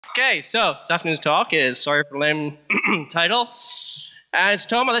Okay, so this afternoon's talk is, sorry for the lame title, and it's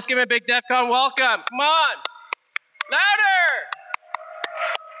Toma. Let's give him a big DEF CON welcome. Come on! Louder!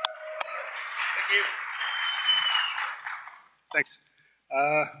 Thank you. Thanks.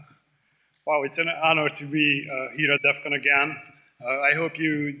 Wow, it's an honor to be here at DEF CON again. I hope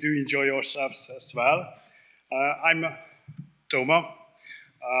you do enjoy yourselves as well. I'm Toma.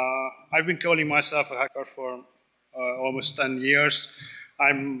 I've been calling myself a hacker for almost 10 years.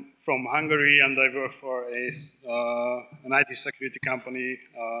 I'm from Hungary and I work for an IT security company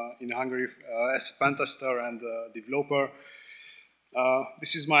in Hungary as a pen tester and developer.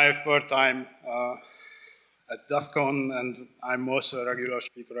 This is my third time at DEF CON, and I'm also a regular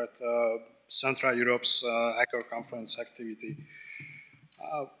speaker at Central Europe's Hacker Conference activity.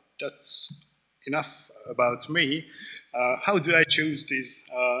 That's enough about me. How do I choose this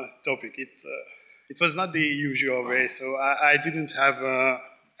topic? It was not the usual way, so I didn't have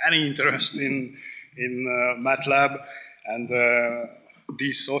any interest in MATLAB and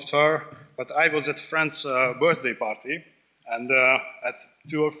this software, but I was at a friend's birthday party, and at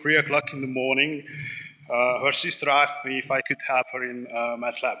 2 or 3 o'clock in the morning, her sister asked me if I could help her in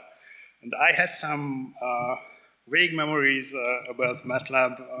MATLAB. And I had some vague memories about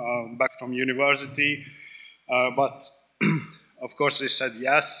MATLAB back from university, but of course, I said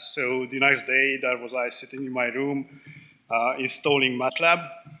yes. So the next day, there was I sitting in my room installing MATLAB.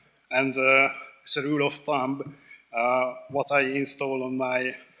 And as a rule of thumb, what I install on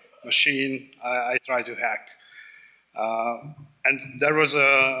my machine, I try to hack. And there was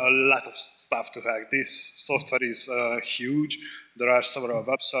a lot of stuff to hack. This software is huge. There are several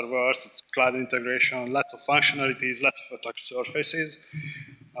web servers, it's cloud integration, lots of functionalities, lots of attack surfaces.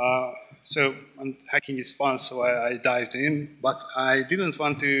 And hacking is fun, so I dived in, but I didn't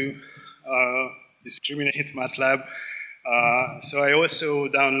want to discriminate MATLAB. So I also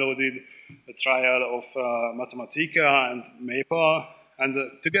downloaded a trial of Mathematica and Maple, and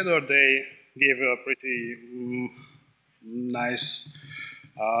together they gave a pretty nice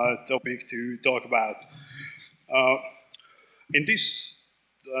topic to talk about. In this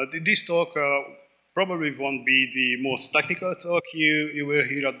talk, probably won't be the most technical talk you will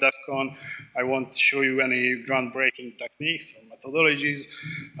hear at DEF CON. I won't show you any groundbreaking techniques or methodologies,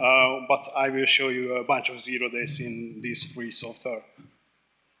 but I will show you a bunch of 0 days in this free software.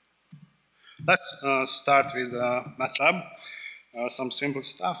 Let's start with MATLAB. Some simple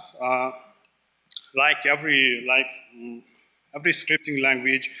stuff. Like every scripting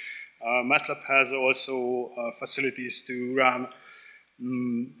language, MATLAB has also facilities to run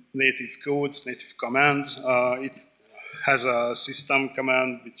native codes, native commands. It has a system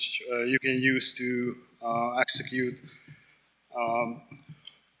command which you can use to execute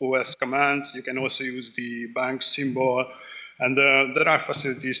OS commands. You can also use the bank symbol. And there are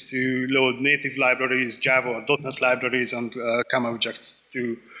facilities to load native libraries, Java or .NET libraries, and COM objects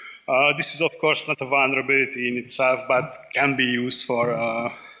too. This is, of course, not a vulnerability in itself, but can be used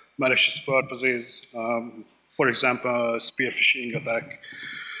for malicious purposes. For example, a spear phishing attack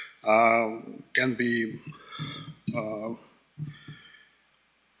can be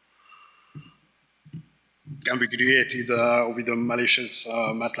created with a malicious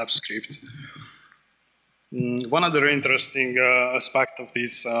MATLAB script. One other interesting aspect of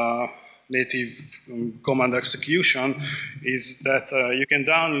this native command execution is that you can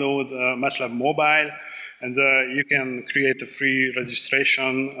download MATLAB Mobile, and you can create a free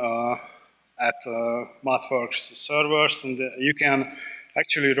registration at MathWorks servers, and you can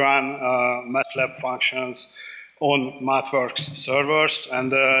actually run MATLAB functions on MathWorks servers,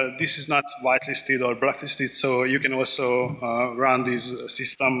 and this is not whitelisted or blacklisted, so you can also run these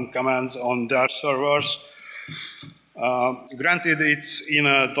system commands on their servers. Granted, it's in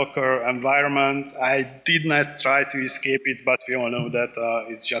a Docker environment. I did not try to escape it, but we all know that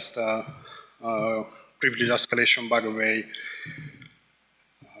it's just a privilege escalation bug away.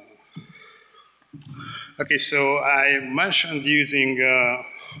 Okay, so I mentioned using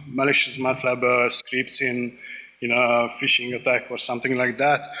malicious MATLAB scripts in a phishing attack or something like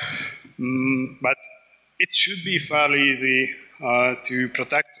that, but it should be fairly easy to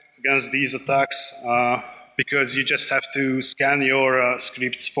protect against these attacks because you just have to scan your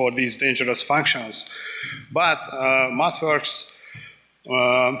scripts for these dangerous functions. But MathWorks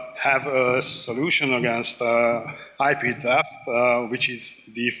have a solution against IP theft, which is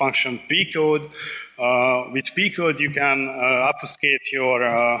the function pcode. With pcode, you can obfuscate your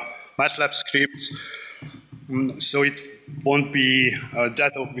MATLAB scripts, so it won't be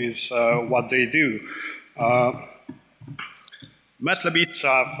that obvious what they do. MATLAB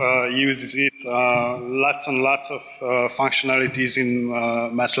itself uses it, lots and lots of functionalities in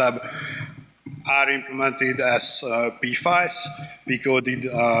MATLAB are implemented as p-files, p-coded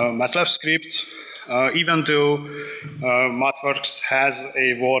MATLAB scripts, even though MathWorks has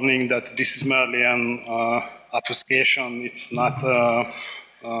a warning that this is merely an obfuscation, it's not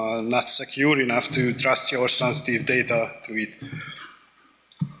secure enough to trust your sensitive data to it.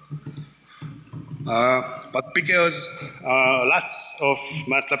 But because lots of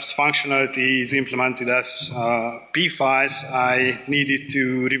MATLAB's functionality is implemented as p-files, I needed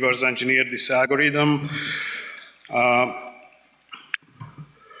to reverse engineer this algorithm.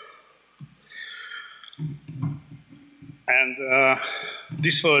 And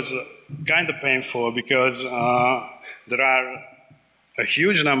this was kind of painful because there are a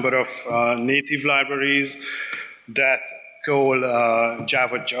huge number of native libraries that call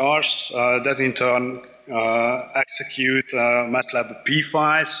Java jars that in turn execute MATLAB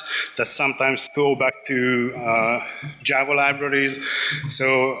p-files that sometimes go back to Java libraries.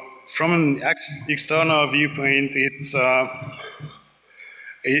 So from an external viewpoint,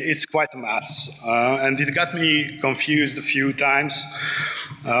 it's quite a mess, and it got me confused a few times.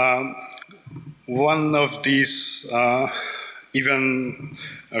 One of these even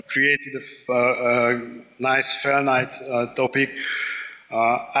created a nice Fahrenheit topic.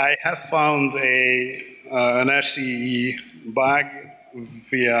 I have found an RCE bug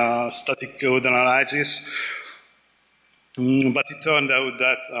via static code analysis, but it turned out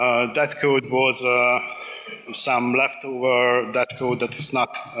that that code was some leftover that code that is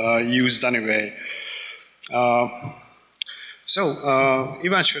not used anyway. So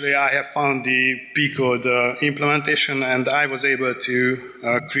eventually I have found the p-code implementation, and I was able to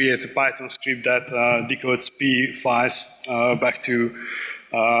create a Python script that decodes p-files back to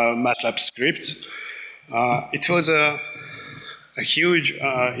MATLAB scripts. It was a huge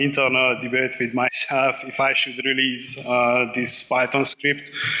internal debate with myself if I should release this Python script,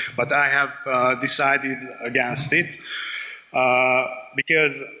 but I have decided against it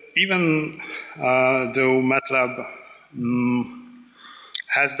because even though MATLAB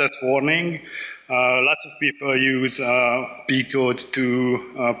has that warning, lots of people use p-code to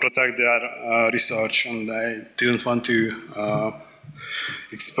protect their research, and I didn't want to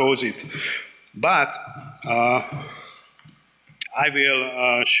expose it. But I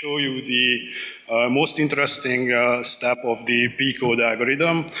will show you the most interesting step of the p-code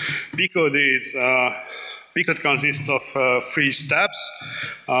algorithm. P-code consists of 3 steps.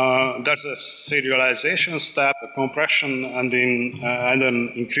 There's a serialization step, a compression, and an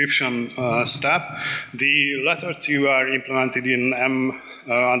encryption step. The latter 2 are implemented in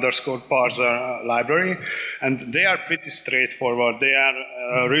m_parser library, and they are pretty straightforward. They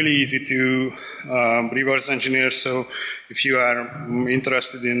are really easy to reverse engineer, so if you are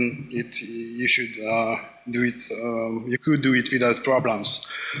interested in it, you should do it. You could do it without problems.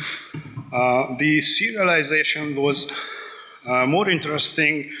 The serialization was more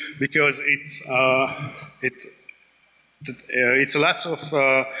interesting because it's lots of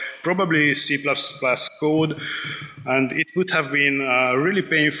probably C++ code, and it would have been really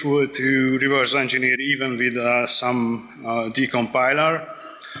painful to reverse engineer even with some decompiler.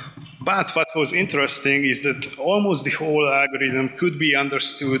 But what was interesting is that almost the whole algorithm could be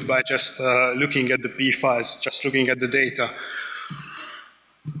understood by just looking at the p-files, just looking at the data.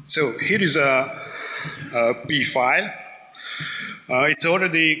 So here is a p-file. It's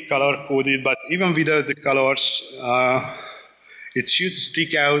already color-coded, but even without the colors, it should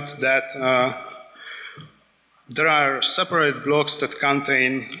stick out that there are separate blocks that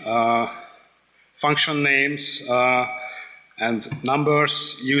contain function names and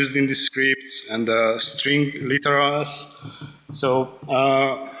numbers used in the scripts, and string literals. So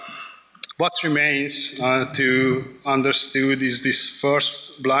what remains to understood is this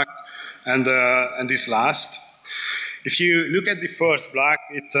first block and this last. If you look at the first block,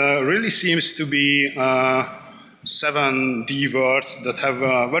 it really seems to be 7 D words that have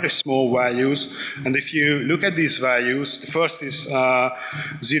very small values. And if you look at these values, the first is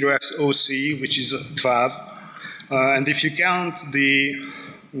 0xOC, which is 12. And if you count the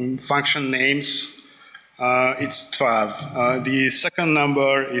function names, it's 12. The second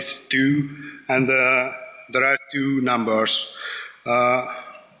number is 2, and there are 2 numbers.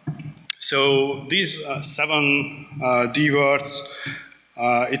 So these 7 D words,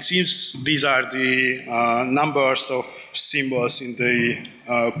 it seems these are the numbers of symbols in the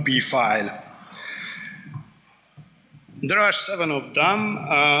P file. There are 7 of them.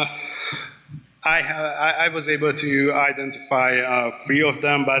 I was able to identify 3 of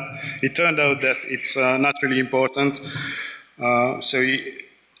them, but it turned out that it's not really important.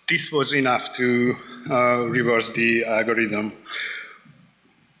 This was enough to reverse the algorithm.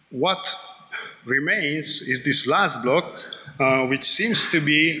 What remains is this last block, which seems to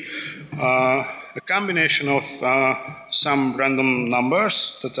be a combination of some random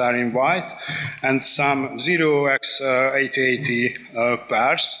numbers that are in white and some 0x8080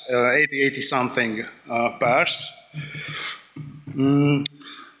 pairs, 8080 something pairs.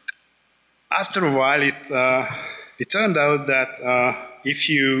 After a while, it turned out that if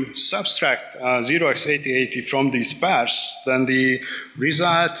you subtract 0x8080 from these pairs, then the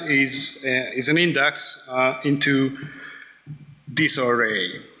result is an index into this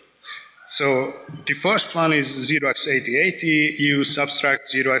array. So the first one is 0x8080, you subtract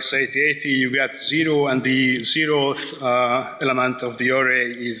 0x8080, you get 0, and the 0th element of the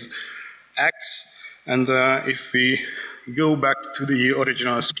array is x. And if we go back to the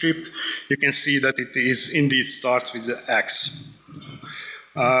original script, you can see that it is indeed starts with x.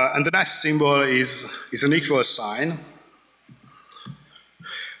 And the next symbol is an equal sign.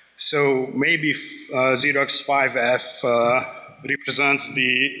 So maybe 0x5f represents the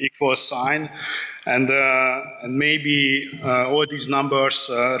equal sign, and maybe all these numbers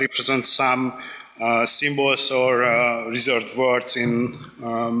represent some symbols or reserved words in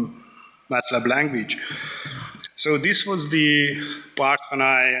MATLAB language. So this was the part when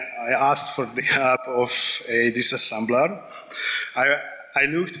I asked for the help of a disassembler. I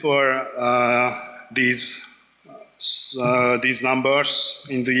looked for these numbers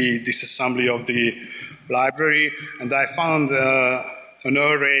in the disassembly of the library, and I found an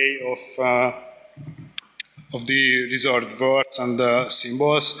array of the reserved words and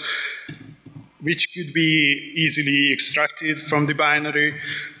symbols, which could be easily extracted from the binary.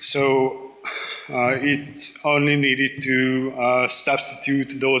 So it only needed to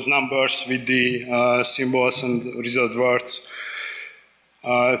substitute those numbers with the symbols and reserved words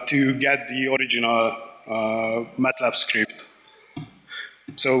to get the original MATLAB script.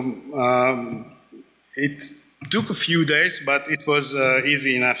 So it took a few days, but it was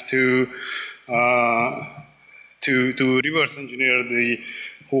easy enough to reverse engineer the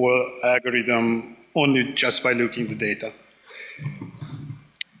whole algorithm only just by looking at the data.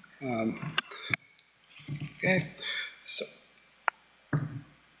 Okay, so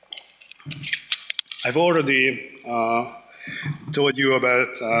I've already told you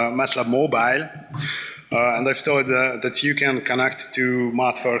about MATLAB Mobile, and I've told that you can connect to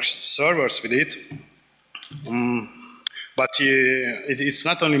MathWorks servers with it. But it's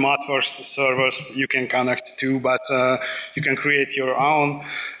not only MathWorks servers you can connect to, but you can create your own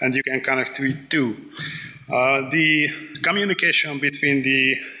and you can connect to it too. The communication between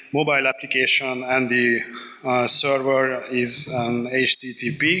the mobile application and the server is an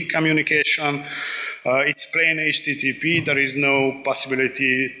HTTP communication. It's plain HTTP. There is no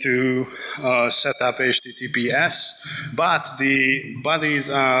possibility to set up HTTPS, but the bodies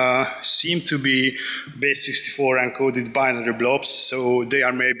seem to be base64 encoded binary blobs, so they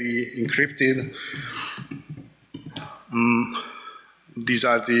are maybe encrypted. These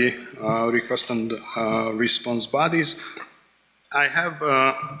are the request and response bodies. I have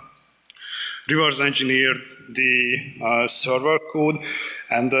reverse engineered the server code,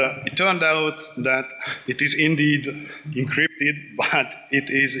 and it turned out that it is indeed encrypted, but it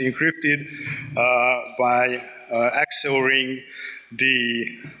is encrypted by XORing the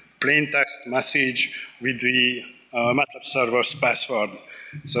plain text message with the MATLAB server's password.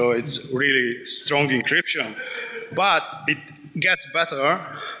 So it's really strong encryption, but it gets better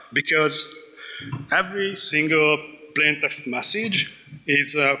because every single plain text message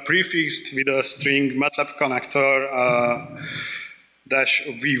is prefixed with a string MATLAB connector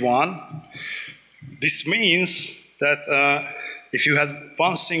 -v1. This means that if you had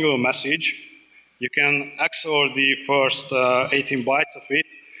one single message, you can XOR the first 18 bytes of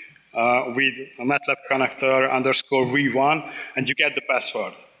it with a MATLAB connector _v1, and you get the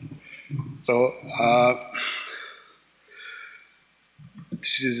password. So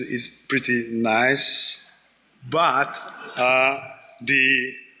this is pretty nice, but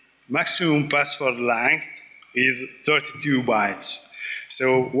the maximum password length is 32 bytes.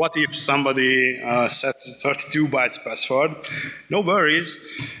 So what if somebody sets 32 bytes password? No worries,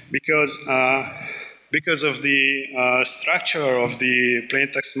 because of the structure of the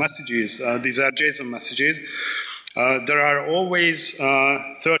plain text messages, these are JSON messages, there are always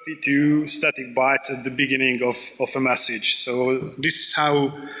 32 static bytes at the beginning of a message. So this is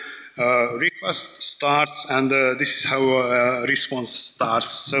how request starts, and this is how response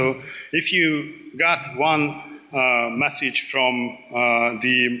starts. So if you got one message from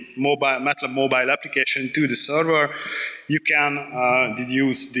the MATLAB mobile application to the server, you can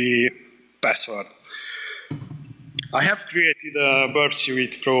deduce the password. I have created a Burp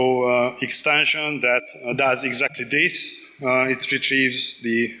Suite Pro extension that does exactly this. It retrieves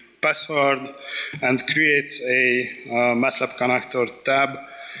the password and creates a MATLAB connector tab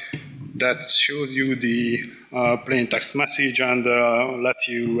that shows you the plain text message and lets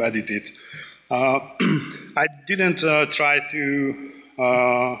you edit it. I didn't try to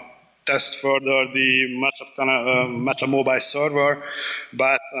test further the MATLAB mobile server,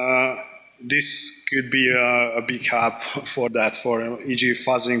 but this could be a big help for that, for e.g.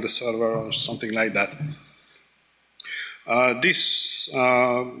 fuzzing the server or something like that. This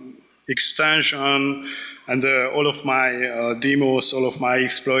extension and all of my demos, all of my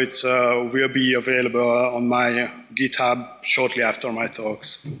exploits will be available on my GitHub shortly after my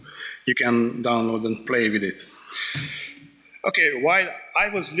talks. You can download and play with it. Okay, while I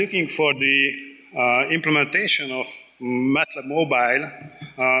was looking for the implementation of MATLAB Mobile,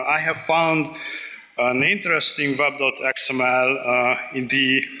 I have found an interesting web.xml in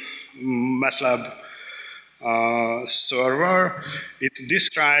the MATLAB server. It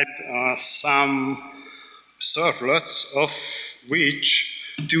described some servlets, of which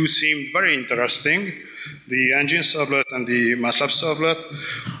two seemed very interesting, the engine servlet and the MATLAB servlet.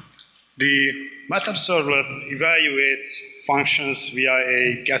 The MATLAB servlet evaluates functions via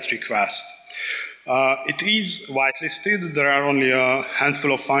a GET request. It is whitelisted. There are only a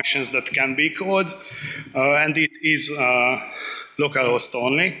handful of functions that can be called, and it is localhost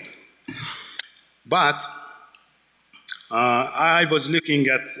only. But I was looking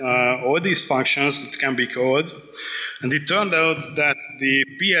at all these functions that can be called, and it turned out that the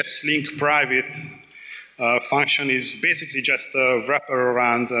pslink private function is basically just a wrapper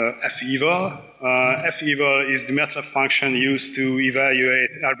around feval. Feval is the MATLAB function used to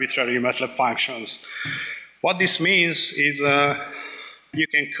evaluate arbitrary MATLAB functions. What this means is you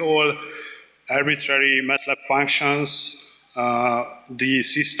can call arbitrary MATLAB functions, the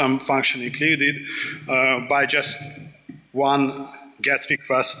system function included, by just one GET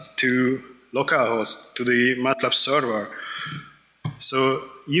request to localhost, to the MATLAB server. So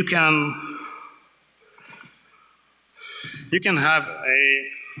you can have a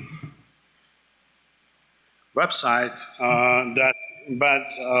website that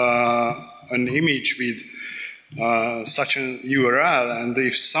embeds an image with such an URL, and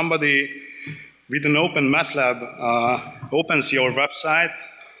if somebody with an open MATLAB opens your website,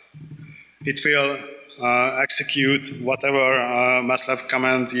 it will execute whatever MATLAB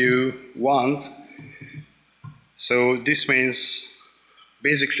command you want. So this means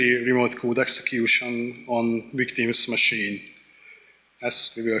basically remote code execution on victim's machine,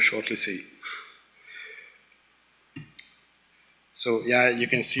 as we will shortly see. So yeah, you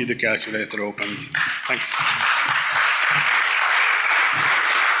can see the calculator opened. Thanks.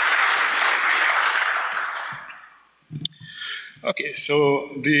 Okay, so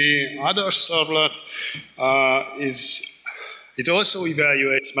the other servlet it also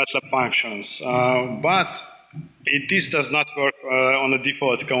evaluates MATLAB functions, but this does not work on a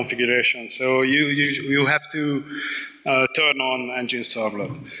default configuration. So you have to turn on engine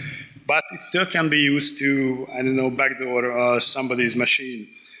servlet. But it still can be used to, I don't know, backdoor somebody's machine.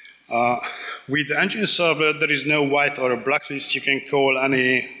 With engine servlet, there is no white or a black list. You can call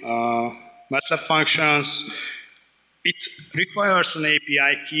any MATLAB functions. It requires an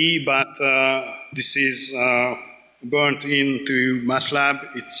API key, but this is burnt into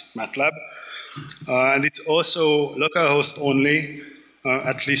MATLAB. It's MATLAB. And it's also localhost only,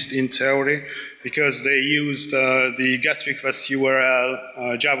 at least in theory, because they used the getRequest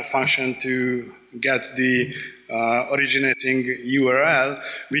URL Java function to get the originating URL,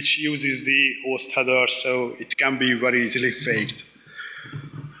 which uses the host header, so it can be very easily faked.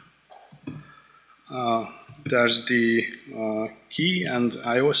 There's the key, and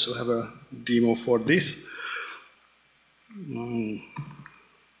I also have a demo for this.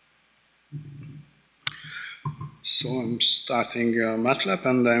 So I'm starting MATLAB,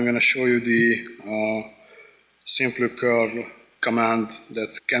 and I'm going to show you the simple curl command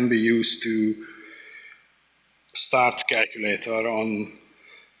that can be used to start calculator on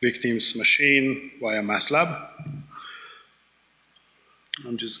victim's machine via MATLAB.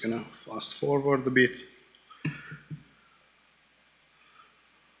 I'm just going to fast forward a bit.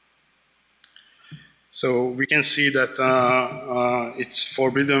 So we can see that it's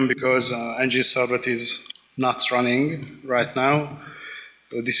forbidden because engine servlet is not running right now.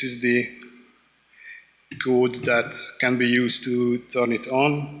 So this is the code that can be used to turn it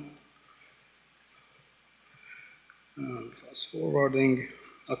on. Fast forwarding.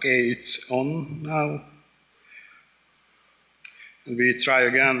 Okay, it's on now. And we try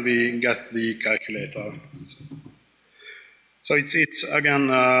again, we get the calculator. So it's again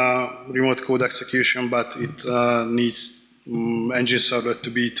remote code execution, but it needs engine server to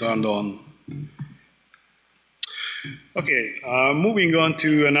be turned on. Okay, moving on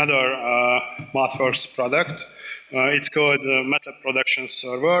to another MathWorks product. It's called MATLAB Production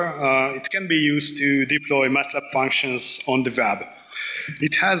Server. It can be used to deploy MATLAB functions on the web.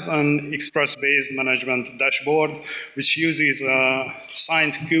 It has an express-based management dashboard, which uses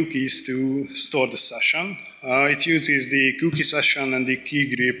signed cookies to store the session. It uses the cookie session and the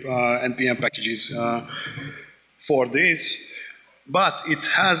key grip NPM packages for this, but it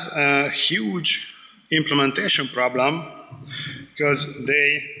has a huge implementation problem because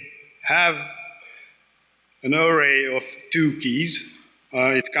they have an array of 2 keys.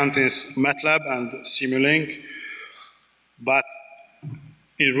 It contains MATLAB and Simulink, but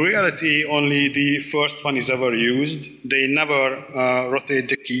in reality, only the first one is ever used. They never rotate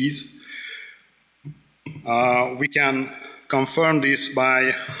the keys. We can confirm this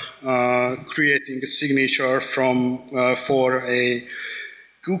by creating a signature for a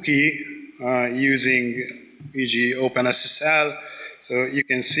cookie using e.g. OpenSSL. So you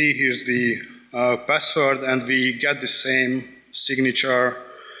can see here's the password, and we get the same signature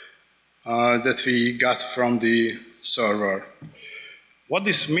that we got from the server. What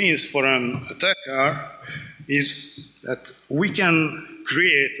this means for an attacker is that we can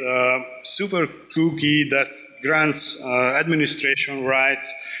create a super cookie that grants administration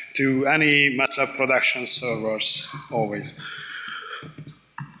rights to any MATLAB production servers, always.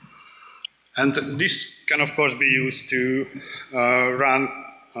 And this can, of course, be used to run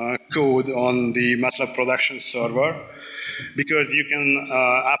code on the MATLAB production server, because you can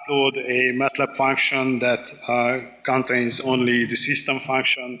upload a MATLAB function that contains only the system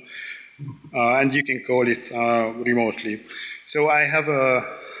function, and you can call it remotely. So I have a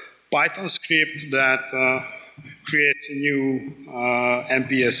Python script that creates a new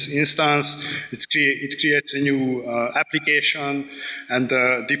MPS instance. It creates a new application and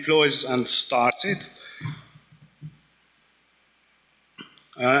deploys and starts it.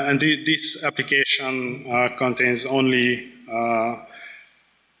 And this application contains only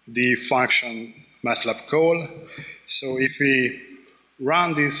the function MATLAB call. So if we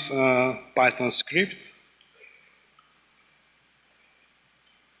run this Python script,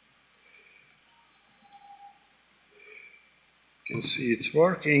 you can see it's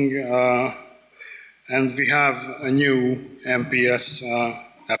working, and we have a new MPS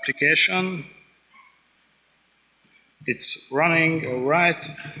application. It's running, all right.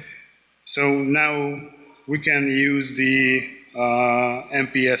 So now we can use the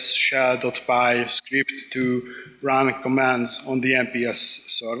MPS shell.py script to run commands on the MPS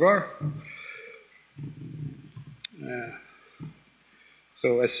server.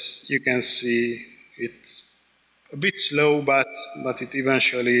 So as you can see, it's a bit slow, but it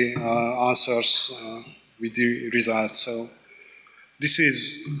eventually answers with the results. So this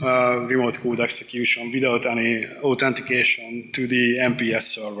is remote code execution without any authentication to the MPS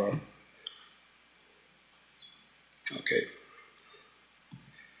server. Okay.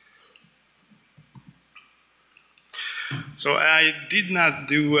 So I did not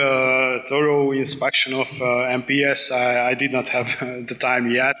do a thorough inspection of MPS. I did not have the time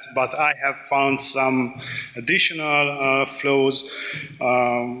yet, but I have found some additional flows.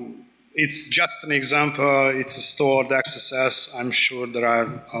 It's just an example. It's a stored XSS. I'm sure there are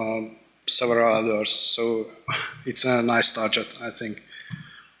several others, so it's a nice target, I think.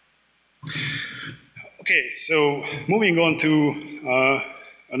 Okay, so moving on to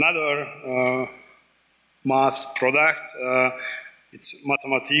another math product. It's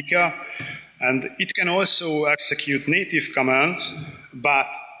Mathematica, and it can also execute native commands,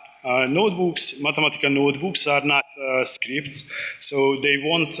 but Mathematica notebooks are not scripts, so they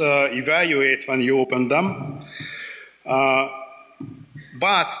won't evaluate when you open them.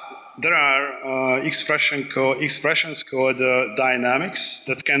 But there are expressions called dynamics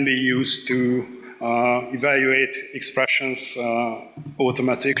that can be used to evaluate expressions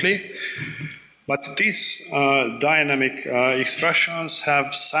automatically. But these dynamic expressions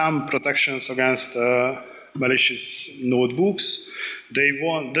have some protections against malicious notebooks.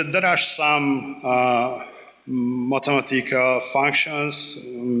 There are some Mathematica functions,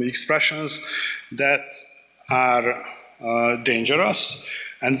 expressions that are dangerous,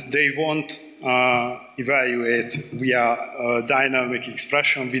 and they won't evaluate via a dynamic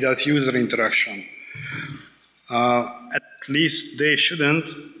expression without user interaction. At least they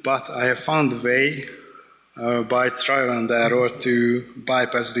shouldn't, but I have found a way by trial and error to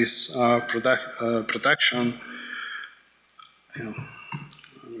bypass this protection. I'm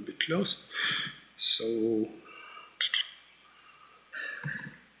a bit close. So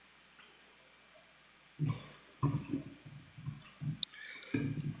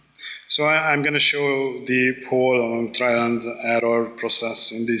I'm going to show the whole trial and error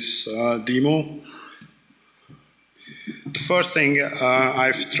process in this demo. The first thing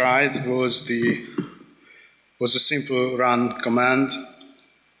I've tried was a simple run command,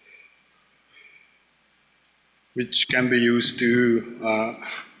 which can be used to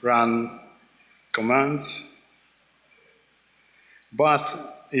run commands, but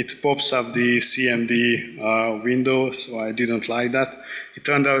it pops up the CMD window, so I didn't like that. It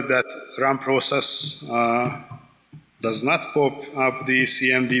turned out that run process does not pop up the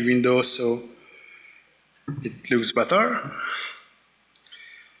CMD window, so it looks better.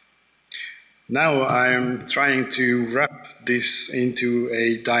 Now I'm trying to wrap this into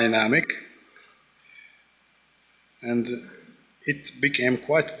a dynamic, and it became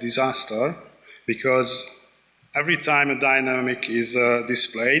quite a disaster because every time a dynamic is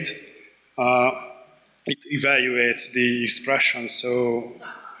displayed, it evaluates the expression. So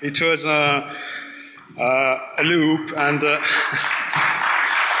it was a loop, and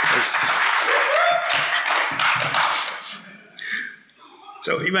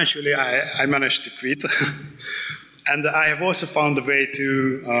so eventually I managed to quit. And I have also found a way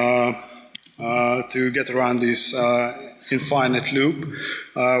to get around this infinite loop.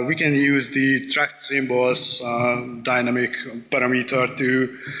 We can use the tracked symbols dynamic parameter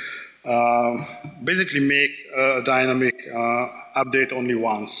to basically make a dynamic update only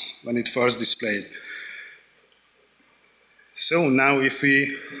once when it first displayed. So now if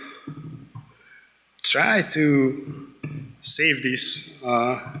we try to save this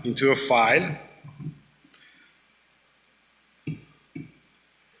into a file,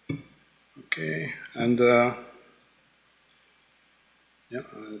 okay, and yeah,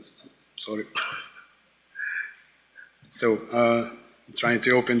 sorry. So trying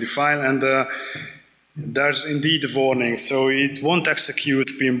to open the file, and there's indeed a warning. So it won't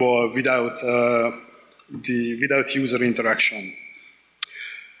execute pinball without without user interaction.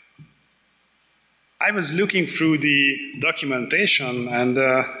 I was looking through the documentation, and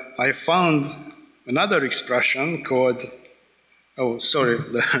I found another expression called, oh, sorry,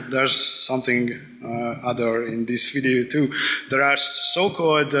 there's something other in this video too. There are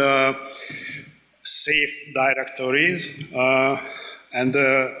so-called safe directories, and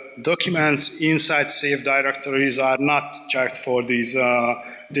the documents inside safe directories are not checked for these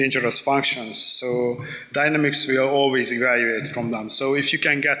dangerous functions. So Dynamics will always evaluate from them. So if you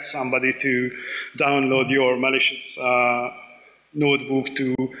can get somebody to download your malicious notebook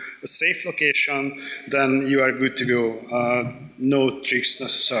to a safe location, then you are good to go. No tricks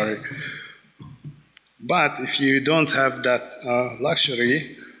necessary. But if you don't have that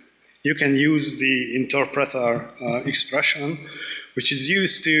luxury, you can use the interpreter expression, which is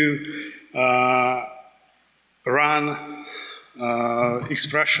used to run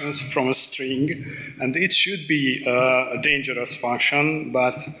expressions from a string, and it should be a dangerous function,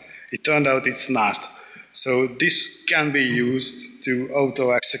 but it turned out it's not. So this can be used to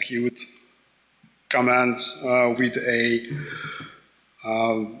auto-execute commands with a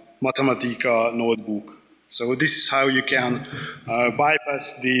Mathematica notebook. So this is how you can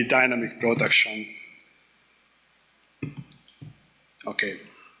bypass the dynamic protection. Okay.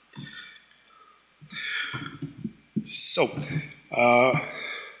 So,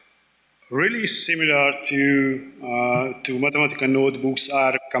 really similar to Mathematica notebooks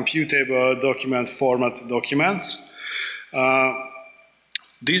are computable document format documents.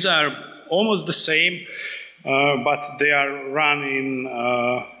 These are almost the same, but they are run in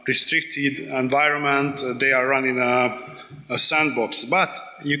a restricted environment. They are run in a sandbox, but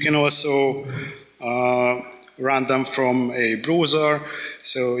you can also run them from a browser,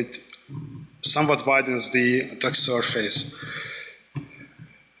 so it somewhat widens the attack surface.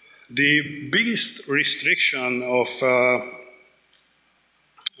 The biggest restriction of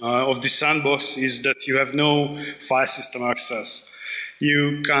the sandbox is that you have no file system access.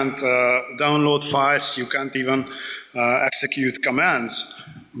 You can't download files, you can't even execute commands.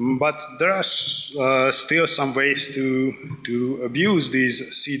 But there are still some ways to abuse these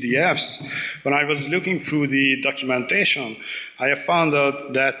CDFs. When I was looking through the documentation, I have found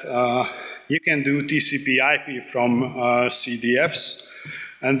out that you can do TCP/IP from CDFs.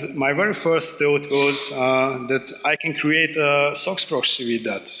 And my very first thought was that I can create a SOX proxy with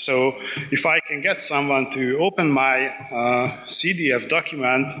that. So if I can get someone to open my CDF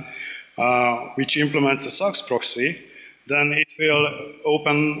document, which implements a SOX proxy, then it will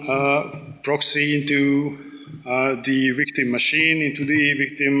open a proxy into the victim machine, into the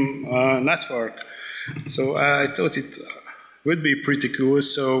victim network. So I thought it would be pretty cool,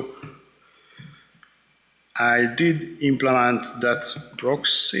 so I did implement that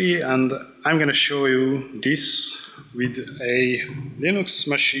proxy, and I'm going to show you this with a Linux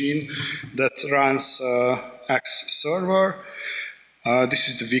machine that runs X server. This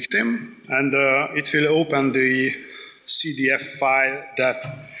is the victim, and it will open the CDF file that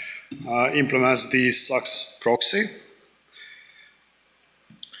implements the SOX proxy.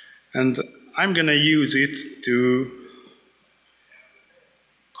 And I'm going to use it to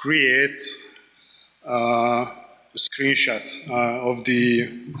create a screenshot of the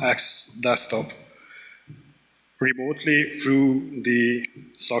X desktop remotely through the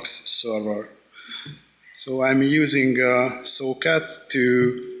SOX server. So I'm using socket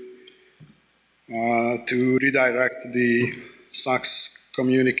to redirect the SOX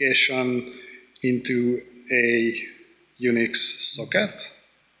communication into a Unix socket.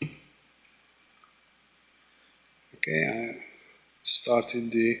 Okay, I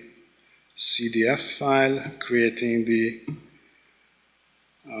started the CDF file, creating the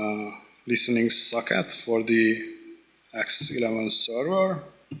listening socket for the X11 server.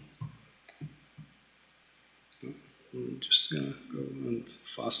 I'm just gonna go and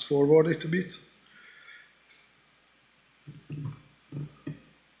fast forward it a bit.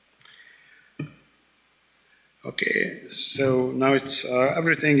 Okay, so now it's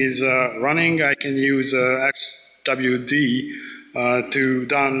everything is running. I can use XWD to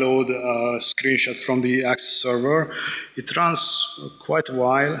download a screenshot from the X server. It runs quite a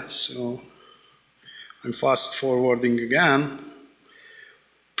while, so I'm fast forwarding again.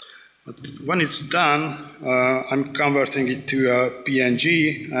 But when it's done, I'm converting it to a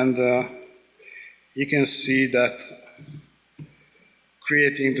PNG, and you can see that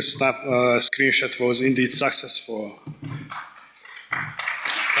creating the snap screenshot was indeed successful.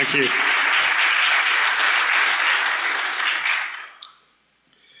 Thank you.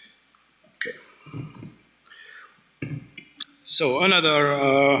 So another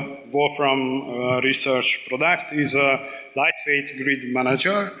Wolfram research product is a lightweight grid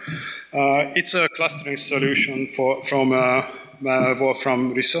manager. It's a clustering solution from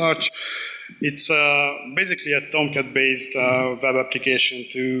Wolfram research. It's basically a Tomcat-based web application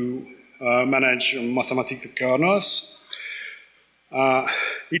to manage mathematical kernels.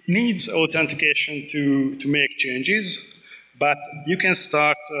 It needs authentication to make changes, but you can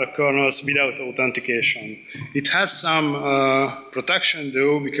start kernels without authentication. It has some protection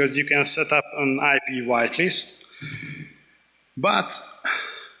though, because you can set up an IP whitelist. But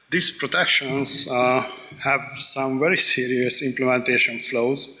these protections have some very serious implementation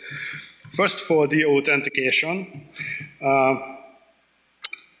flaws. First, for the authentication,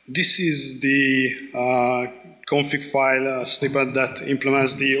 this is the config file snippet that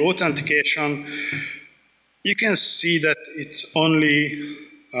implements the authentication. You can see that it's only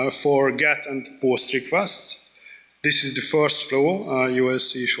for GET and POST requests. This is the first flow. You will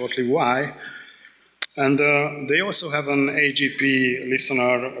see shortly why. And they also have an AGP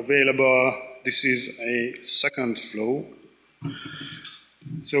listener available. This is a second flow.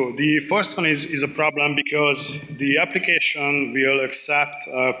 So the first one is a problem because the application will accept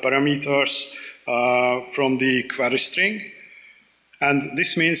parameters from the query string. And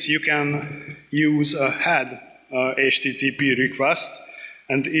this means you can use a head HTTP request,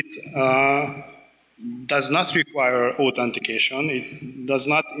 and it does not require authentication. It does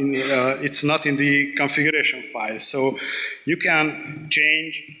not. It's not in the configuration file, so you can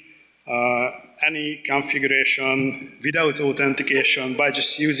change any configuration without authentication by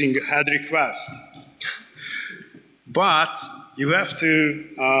just using a head request. But you have to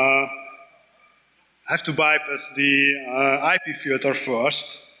bypass the IP filter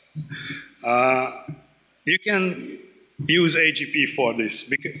first. You can use AGP for this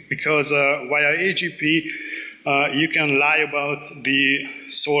because via AGP you can lie about the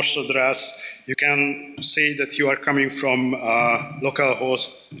source address. You can say that you are coming from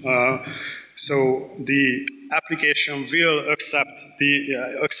localhost, so the application will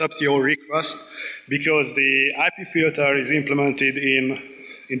accept your request because the IP filter is implemented in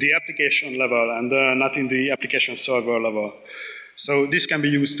the application level and not in the application server level. So this can be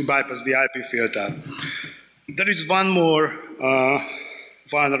used to bypass the IP filter. There is one more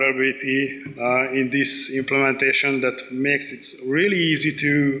vulnerability in this implementation that makes it really easy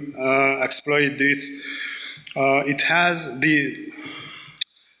to exploit this. It has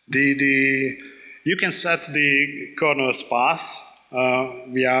you can set the kernel's path,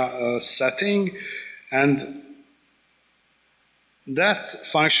 via setting, and that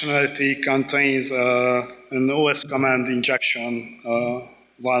functionality contains an OS command injection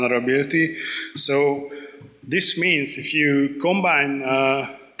vulnerability. So this means if you combine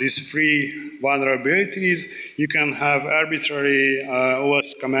these three vulnerabilities, you can have arbitrary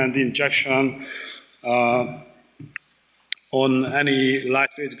OS command injection on any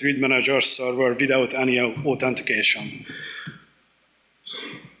lightweight grid manager server without any authentication.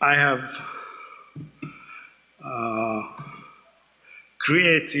 I have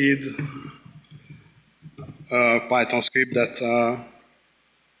created a Python script that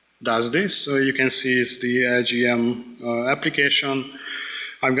does this. So you can see it's the LGM application.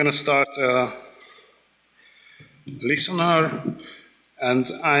 I'm going to start a listener, and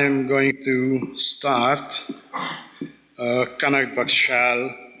I'm going to start a connect box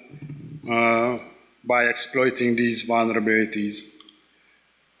shell by exploiting these vulnerabilities.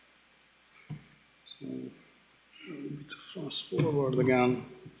 So, fast forward again.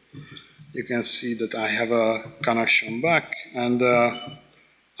 You can see that I have a connection back, and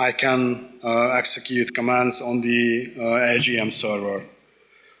I can execute commands on the LGM server.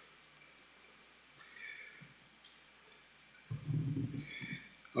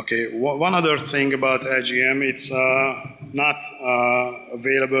 Okay, one other thing about LGM, it's not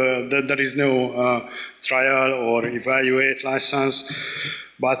available, there is no trial or evaluate license,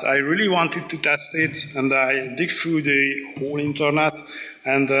 but I really wanted to test it, and I dig through the whole internet,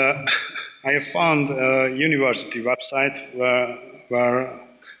 and I found a university website where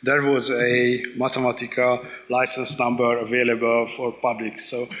there was a Mathematica license number available for public.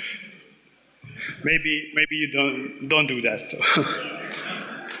 So maybe you don't do that. So.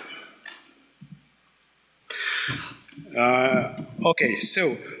 Okay,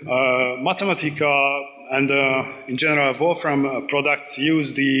 so Mathematica and in general Wolfram products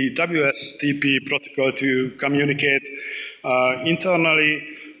use the WSTP protocol to communicate internally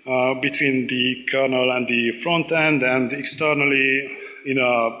between the kernel and the front end, and externally in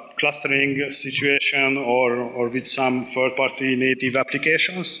a clustering situation or with some third-party native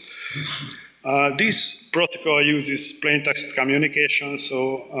applications. This protocol uses plain text communication,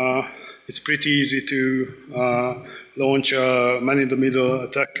 so it's pretty easy to launch a man-in-the-middle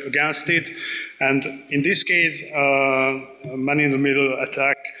attack against it. And in this case, man-in-the-middle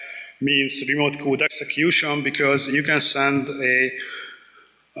attack means remote code execution, because you can send a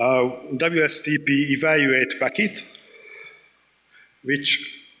WSTP evaluate packet,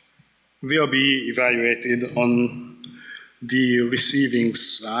 which will be evaluated on the receiving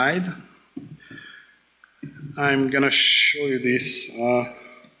side. I'm going to show you this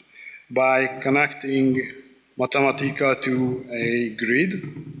by connecting Mathematica to a grid.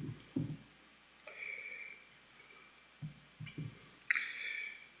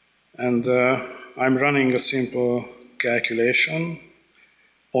 And I'm running a simple calculation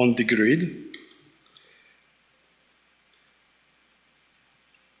on the grid.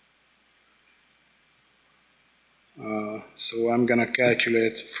 So I'm going to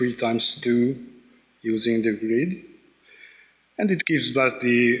calculate 3 times 2 using the grid, and it gives back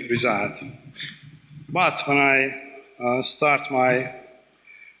the result. But when I start my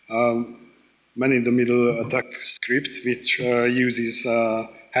man-in-the-middle attack script, which uses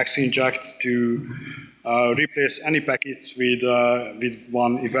hex inject to replace any packets with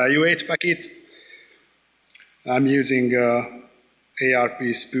one evaluate packet, I'm using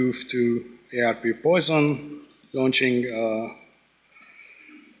ARP spoof to ARP poison, launching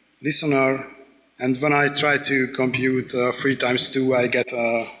listener, and when I try to compute 3 times 2, I get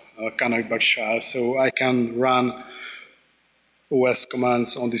a connect back shell, so I can run OS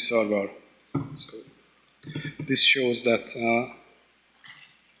commands on the server. So this shows that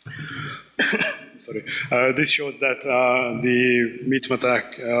this shows that the MITM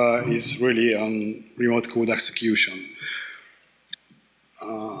attack is really on remote code execution.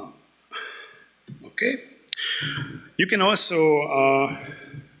 Okay. You can also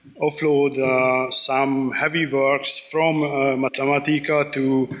offload some heavy works from Mathematica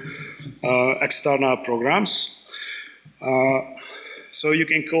to external programs. So you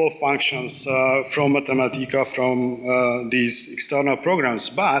can call functions from Mathematica from these external programs,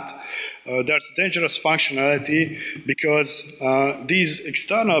 but there's dangerous functionality, because these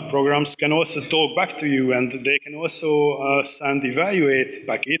external programs can also talk back to you, and they can also send evaluate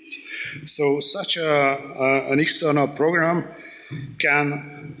packets. So such an external program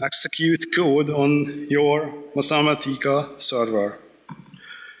can execute code on your Mathematica server.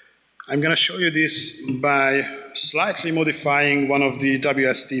 I'm going to show you this by slightly modifying one of the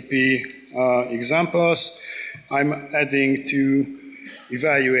WSTP examples. I'm adding 2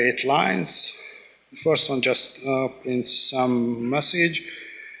 evaluate lines. The first one just prints some message,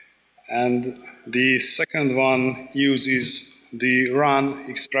 and the second one uses the run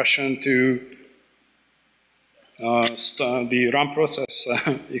expression to the run process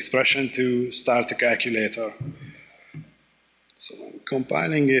expression to start the calculator. So I'm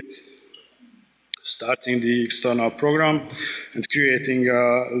compiling it, starting the external program, and creating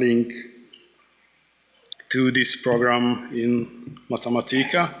a link to this program in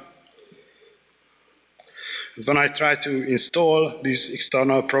Mathematica. When I try to install this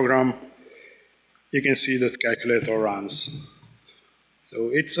external program, you can see that calculator runs. So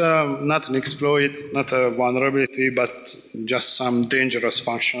it's not an exploit, not a vulnerability, but just some dangerous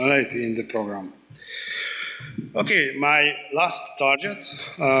functionality in the program. Okay, my last target,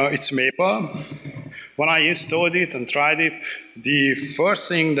 it's Maple. When I installed it and tried it, the first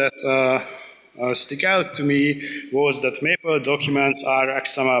thing that stick out to me was that Maple documents are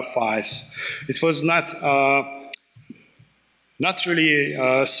XML files. It was not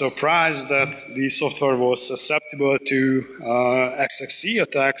really surprised that the software was susceptible to XXC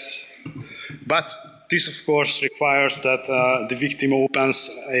attacks, but this of course requires that the victim opens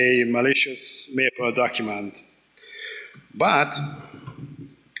a malicious Maple document. But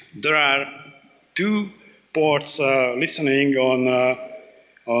there are two ports listening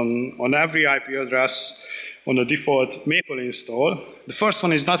on every IP address on the default Maple install. The first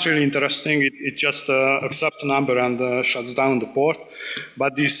one is not really interesting, it just accepts a number and shuts down the port.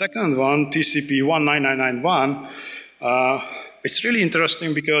 But the second one, TCP 19991, it's really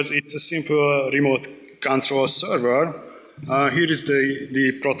interesting because it's a simple remote control server. Here is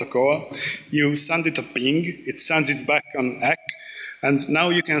the protocol. You send it a ping, it sends it back on ECK, and now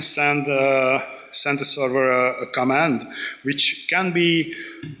you can send the server a command, which can be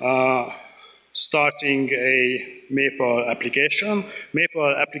starting a Maple application.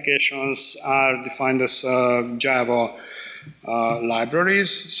 Maple applications are defined as Java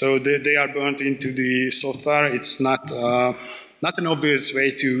libraries, so they are burnt into the software. It's not an obvious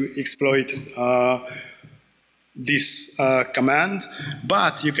way to exploit this command,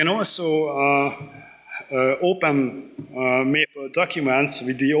 but you can also open Maple documents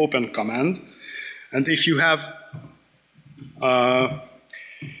with the open command. And if you have,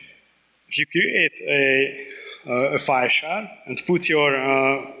 if you create a file share and put your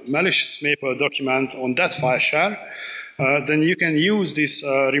malicious Maple document on that file share, then you can use this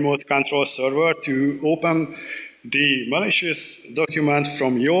remote control server to open the malicious document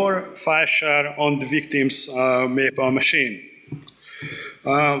from your file share on the victim's Maple machine.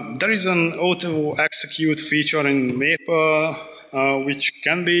 There is an auto-execute feature in Maple which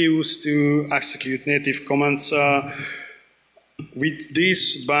can be used to execute native commands with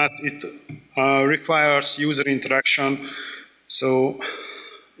this, but it requires user interaction, so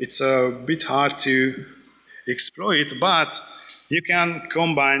it's a bit hard to exploit, but you can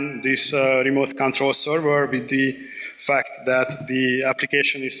combine this remote control server with the fact that the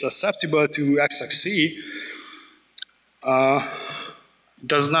application is susceptible to XXC,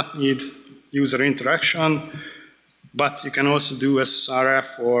 does not need user interaction, but you can also do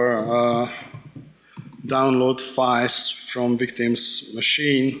SRF or download files from victim's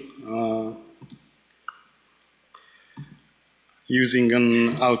machine using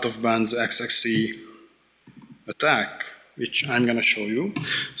an out-of-band XXC attack, which I'm going to show you.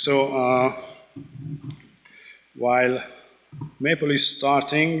 So while Maple is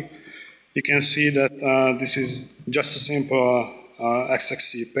starting, you can see that this is just a simple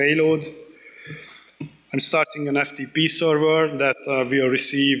XXC payload. I'm starting an FTP server that will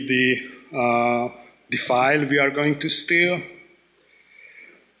receive the file we are going to steal.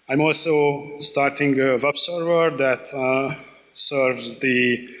 I'm also starting a web server that serves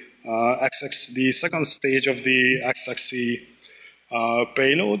the second stage of the XXC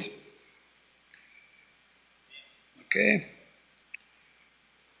payload. Okay.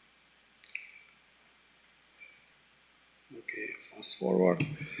 Okay, fast forward.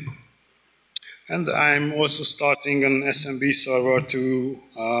 And I'm also starting an SMB server to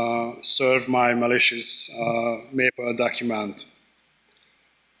serve my malicious Maple document.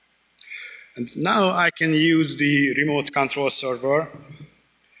 And now I can use the remote control server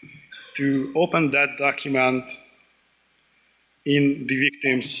to open that document in the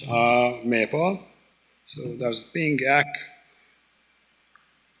victim's Maple. So there's ping ECK,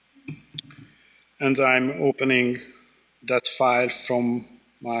 and I'm opening that file from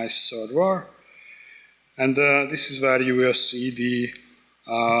my server. And this is where you will see the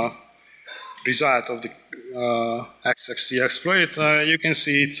result of the XXC exploit, you can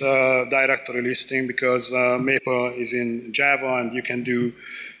see it's a directory listing because Maple is in Java and you can do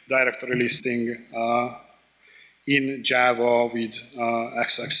directory listing in Java with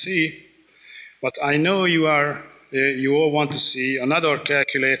XXC. But I know you all want to see another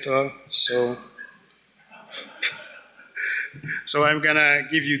calculator, so I'm gonna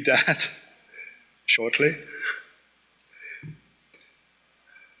give you that shortly.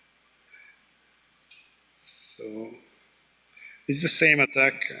 So it's the same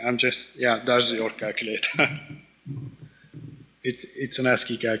attack. I'm just, yeah, there's your calculator. It's an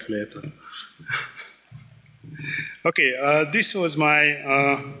ASCII calculator. Okay, this was my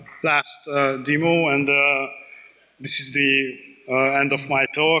last demo, and this is the end of my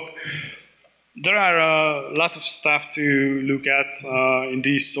talk. There are a lot of stuff to look at in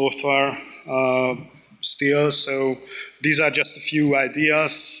this software still, so these are just a few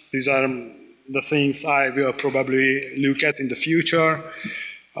ideas. These are the things I will probably look at in the future,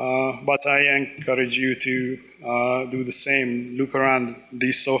 but I encourage you to do the same, look around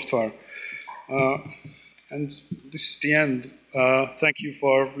this software. And this is the end. Thank you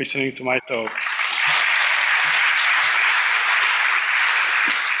for listening to my talk.